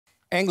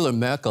Angela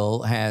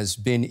Merkel has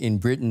been in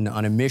Britain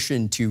on a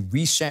mission to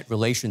reset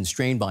relations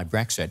strained by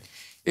Brexit.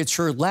 It's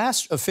her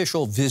last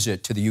official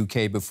visit to the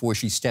UK before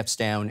she steps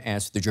down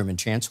as the German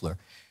Chancellor.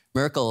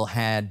 Merkel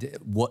had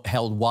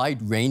held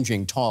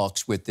wide-ranging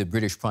talks with the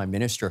British Prime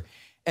Minister,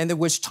 and there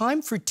was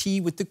time for tea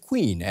with the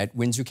Queen at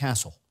Windsor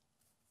Castle.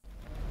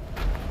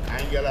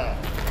 Angela,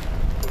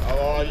 how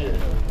are you?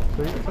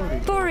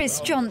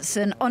 Boris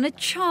Johnson on a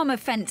charm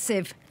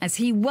offensive as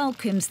he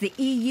welcomes the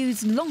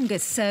EU's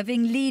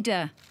longest-serving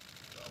leader.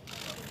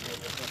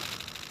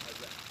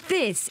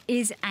 This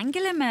is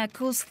Angela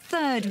Merkel's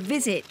third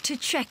visit to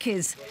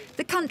Chequers,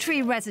 the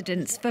country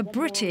residence for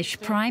British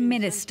Prime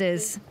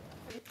Ministers.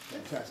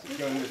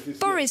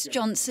 Boris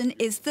Johnson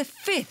is the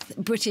fifth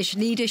British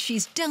leader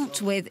she's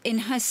dealt with in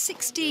her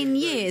 16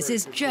 years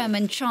as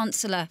German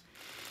Chancellor,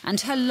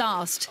 and her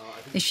last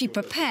as she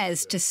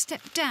prepares to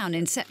step down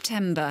in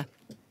September.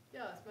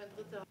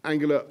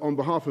 Angela, on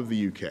behalf of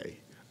the UK,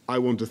 I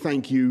want to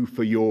thank you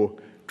for your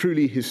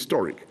truly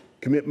historic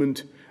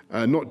commitment,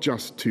 not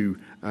just to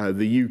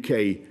the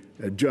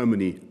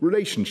UK-Germany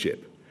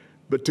relationship,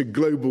 but to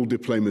global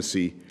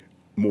diplomacy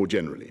more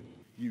generally.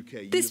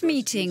 This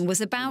meeting was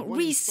about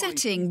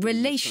resetting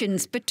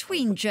relations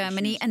between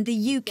Germany and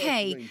the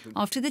UK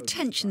after the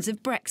tensions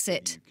of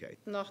Brexit.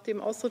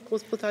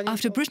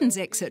 After Britain's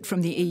exit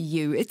from the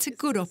EU, it's a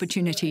good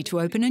opportunity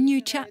to open a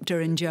new chapter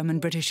in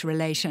German-British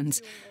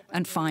relations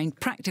and find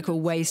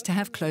practical ways to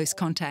have close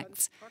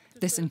contacts.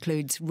 This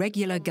includes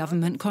regular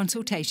government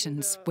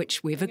consultations,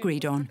 which we've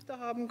agreed on.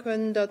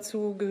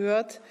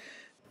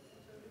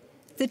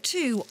 The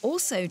two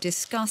also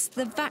discussed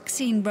the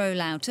vaccine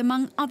rollout,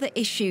 among other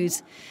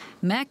issues.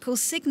 Merkel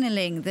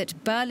signalling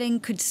that Berlin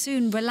could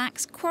soon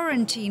relax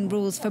quarantine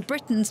rules for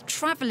Britons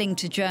travelling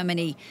to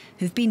Germany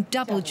who've been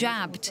double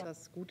jabbed.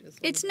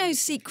 It's no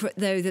secret,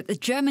 though, that the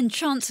German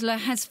Chancellor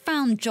has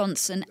found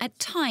Johnson at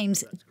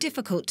times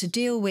difficult to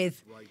deal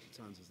with.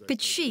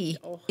 But she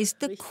is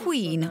the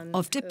queen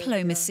of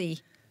diplomacy.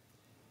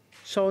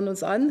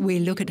 We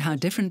look at how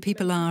different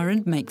people are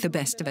and make the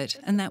best of it,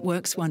 and that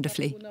works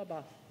wonderfully.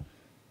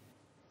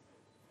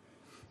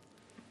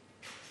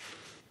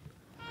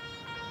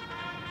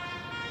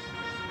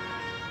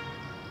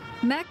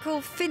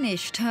 Merkel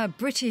finished her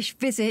British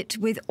visit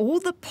with all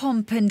the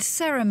pomp and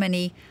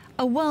ceremony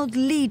a world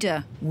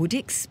leader would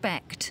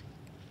expect.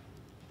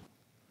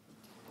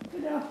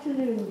 Good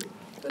afternoon.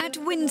 At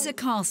Windsor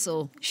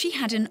Castle, she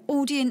had an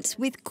audience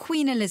with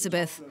Queen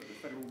Elizabeth,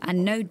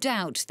 and no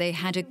doubt they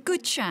had a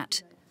good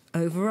chat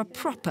over a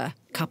proper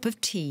cup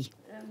of tea.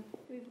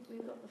 We've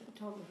got the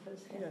photographers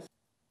here.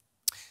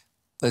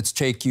 Let's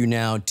take you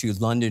now to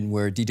London,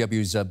 where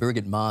DW's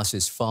Birgit Moss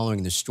is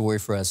following the story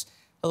for us.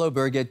 Hello,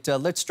 Birgit.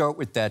 Let's start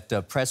with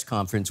that press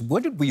conference.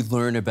 What did we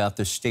learn about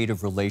the state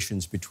of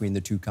relations between the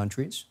two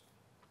countries?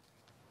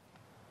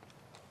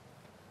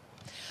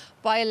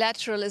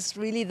 Bilateral is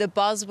really the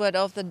buzzword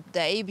of the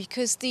day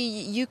because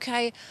the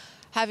UK,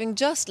 having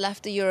just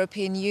left the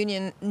European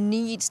Union,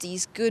 needs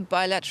these good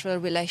bilateral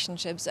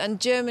relationships. And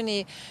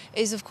Germany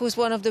is, of course,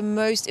 one of the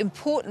most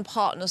important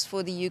partners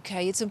for the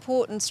UK. It's an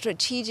important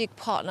strategic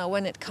partner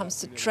when it comes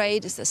to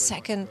trade. It's the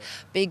second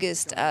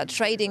biggest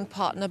trading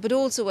partner, but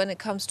also when it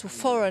comes to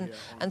foreign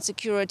and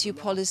security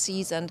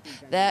policies. And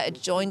there a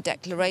joint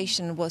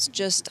declaration was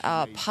just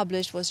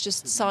published, was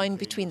just signed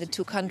between the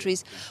two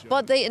countries.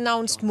 But they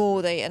announced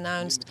more. They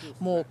announced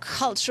more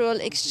cultural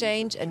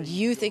exchange and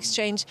youth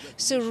exchange.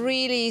 So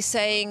really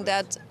saying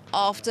that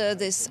after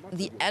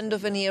the end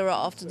of an era,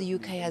 after the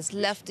UK has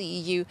left the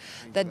EU,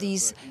 that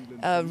these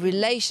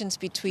relations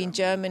between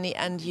Germany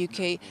and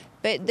UK,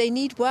 they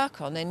need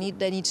work on, they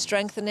need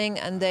strengthening,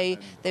 and they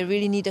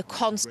really need a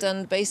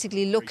constant,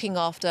 basically looking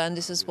after, and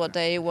this is what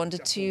they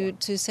wanted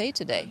to say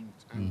today.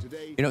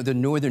 You know, the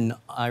Northern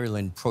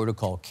Ireland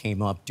Protocol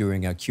came up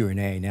during a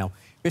Q&A. Now,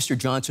 Mr.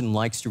 Johnson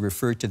likes to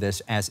refer to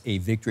this as a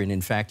victory, and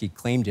in fact, he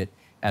claimed it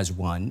as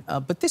one.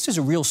 But this is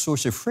a real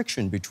source of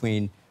friction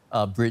between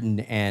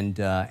Britain and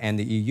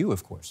the EU,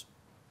 of course.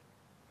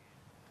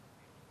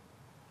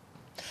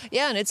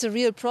 Yeah, and it's a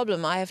real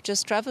problem. I have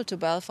just travelled to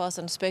Belfast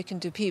and spoken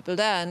to people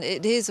there, and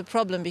it is a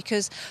problem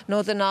because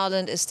Northern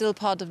Ireland is still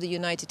part of the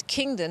United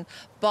Kingdom,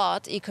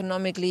 but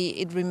economically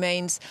it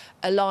remains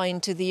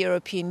aligned to the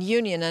European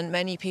Union, and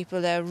many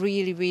people there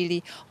really,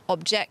 really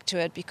object to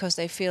it because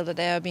they feel that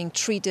they are being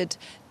treated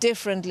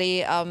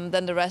differently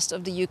than the rest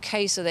of the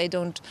UK, so they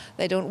don't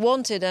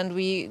want it, and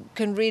we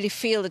can really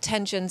feel the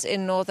tensions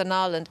in Northern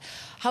Ireland.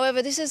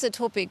 However, this is a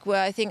topic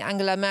where I think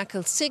Angela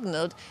Merkel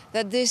signalled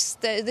that this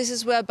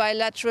is where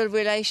bilateral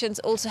relations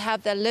also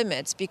have their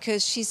limits,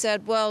 because she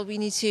said, well, we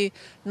need to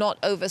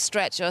not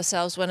overstretch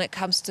ourselves when it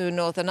comes to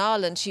Northern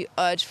Ireland. She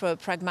urged for a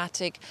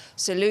pragmatic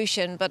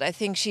solution, but I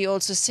think she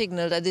also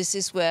signalled that this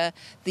is where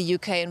the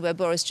UK and where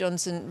Boris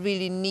Johnson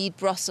really need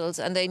Brussels,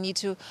 and they need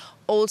to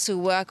also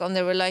work on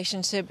their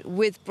relationship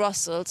with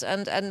Brussels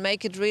and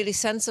make it really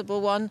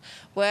sensible one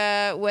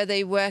where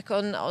they work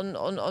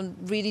on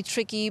really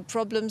tricky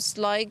problems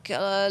like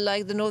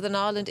the Northern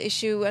Ireland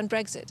issue and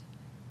Brexit.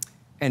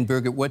 And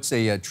Birgit, what's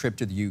a trip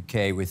to the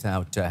UK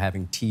without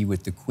having tea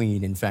with the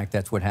Queen? In fact,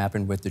 that's what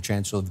happened with the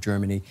Chancellor of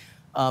Germany.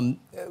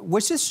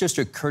 Was this just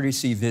a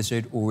courtesy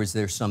visit, or is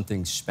there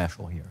something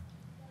special here?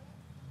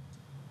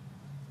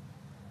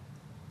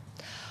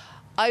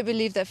 I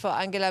believe that for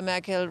Angela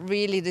Merkel,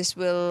 really this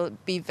will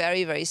be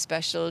very, very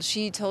special.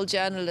 She told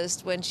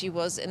journalists when she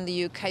was in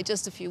the UK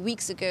just a few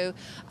weeks ago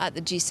at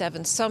the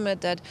G7 summit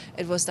that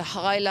it was the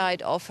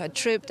highlight of her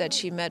trip, that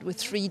she met with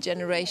 3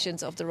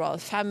 generations of the royal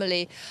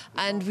family.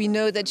 And we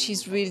know that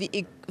she's really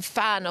a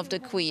fan of the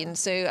Queen.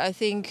 So I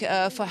think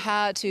for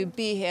her to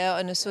be here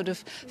on a sort of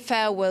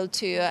farewell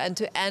tour and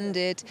to end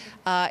it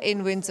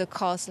in Windsor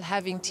Castle,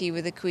 having tea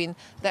with the Queen,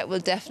 that will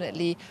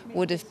definitely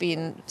would have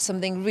been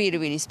something really,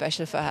 really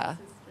special for her.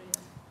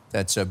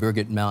 That's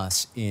Birgit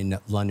Maas in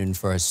London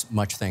for us.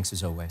 Much thanks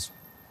as always.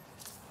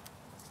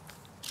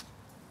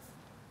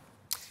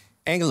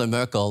 Angela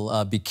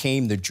Merkel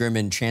became the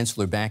German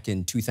Chancellor back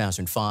in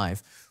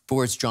 2005.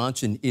 Boris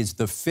Johnson is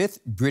the 5th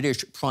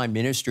British Prime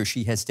Minister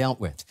she has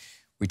dealt with.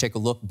 We take a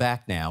look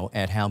back now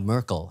at how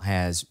Merkel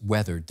has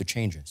weathered the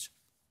changes.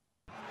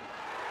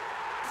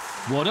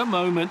 What a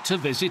moment to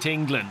visit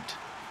England.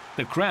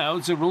 The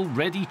crowds are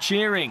already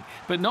cheering,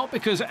 but not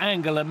because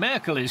Angela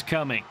Merkel is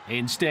coming.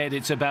 Instead,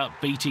 it's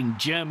about beating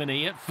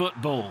Germany at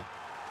football.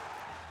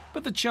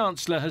 But the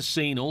Chancellor has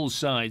seen all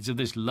sides of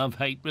this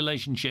love-hate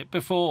relationship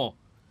before.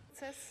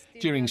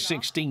 During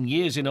 16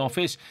 years in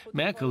office,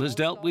 Merkel has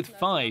dealt with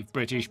 5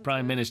 British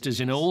Prime Ministers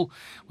in all.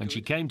 When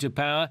she came to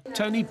power,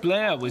 Tony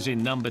Blair was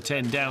in number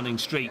 10 Downing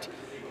Street.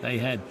 They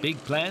had big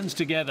plans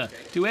together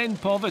to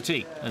end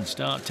poverty and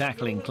start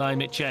tackling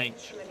climate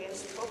change.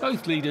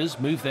 Both leaders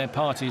moved their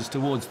parties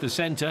towards the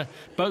centre.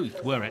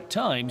 Both were at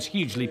times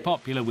hugely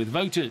popular with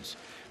voters.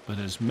 But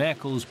as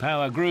Merkel's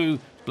power grew,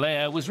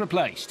 Blair was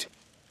replaced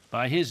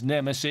by his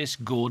nemesis,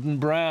 Gordon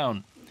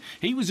Brown.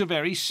 He was a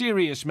very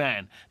serious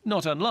man,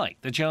 not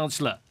unlike the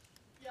Chancellor.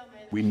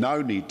 We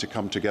now need to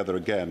come together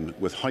again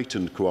with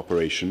heightened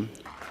cooperation.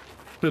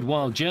 But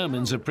while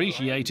Germans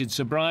appreciated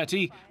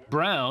sobriety,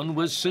 Brown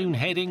was soon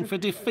heading for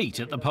defeat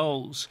at the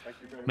polls.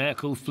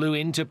 Merkel flew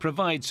in to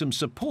provide some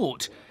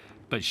support,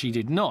 but she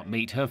did not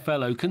meet her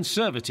fellow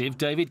Conservative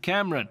David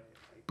Cameron.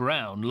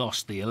 Brown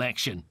lost the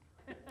election.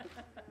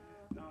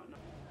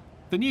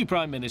 The new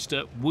Prime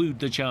Minister wooed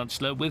the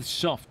Chancellor with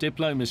soft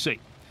diplomacy.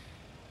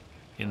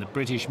 In the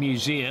British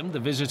Museum, the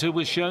visitor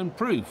was shown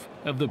proof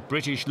of the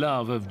British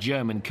love of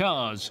German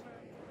cars.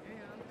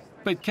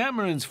 But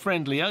Cameron's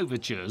friendly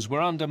overtures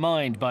were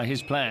undermined by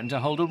his plan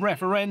to hold a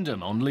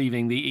referendum on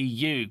leaving the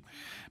EU.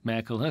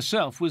 Merkel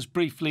herself was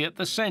briefly at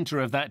the centre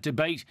of that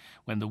debate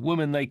when the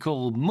woman they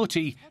call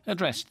Mutti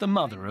addressed the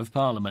Mother of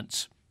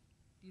Parliaments.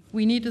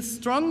 We need a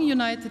strong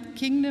United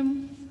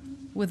Kingdom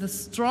with a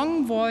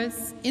strong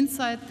voice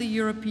inside the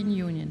European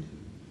Union.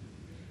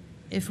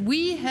 If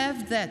we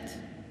have that,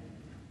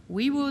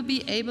 we will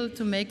be able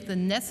to make the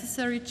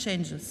necessary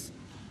changes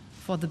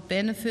for the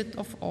benefit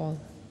of all.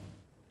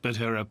 But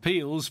her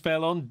appeals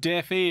fell on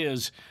deaf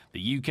ears.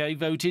 The UK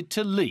voted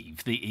to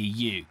leave the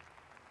EU.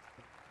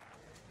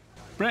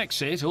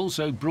 Brexit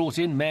also brought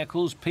in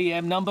Merkel's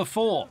PM number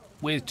 4.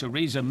 With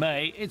Theresa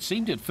May, it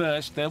seemed at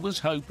first there was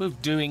hope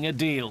of doing a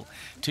deal.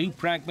 2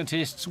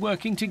 pragmatists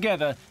working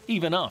together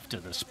even after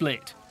the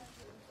split.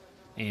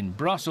 In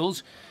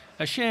Brussels,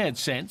 a shared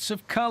sense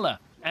of colour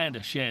and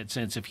a shared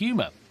sense of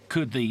humour.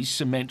 Could these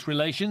cement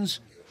relations?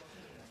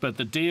 But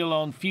the deal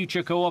on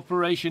future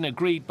cooperation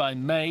agreed by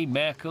May,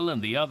 Merkel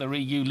and the other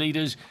EU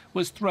leaders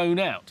was thrown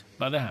out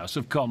by the House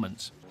of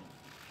Commons.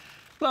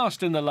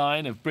 Last in the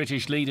line of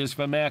British leaders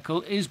for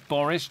Merkel is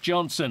Boris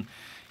Johnson.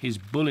 His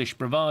bullish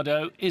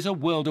bravado is a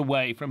world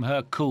away from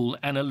her cool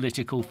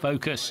analytical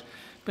focus.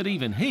 But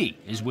even he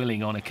is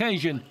willing on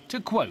occasion to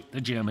quote the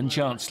German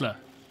Chancellor.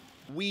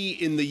 We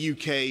in the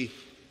UK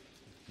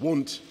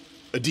want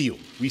a deal.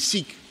 We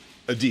seek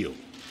a deal.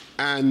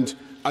 And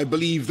I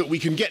believe that we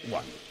can get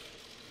one.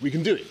 We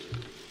can do it.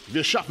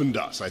 Wir schaffen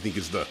das, I think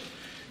is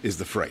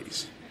the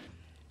phrase.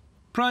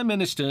 Prime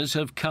Ministers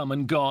have come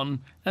and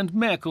gone, and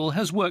Merkel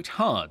has worked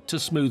hard to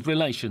smooth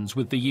relations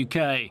with the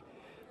UK.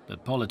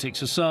 But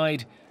politics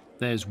aside,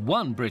 there's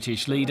one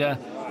British leader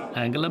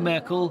Angela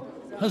Merkel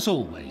has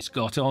always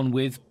got on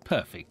with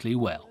perfectly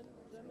well.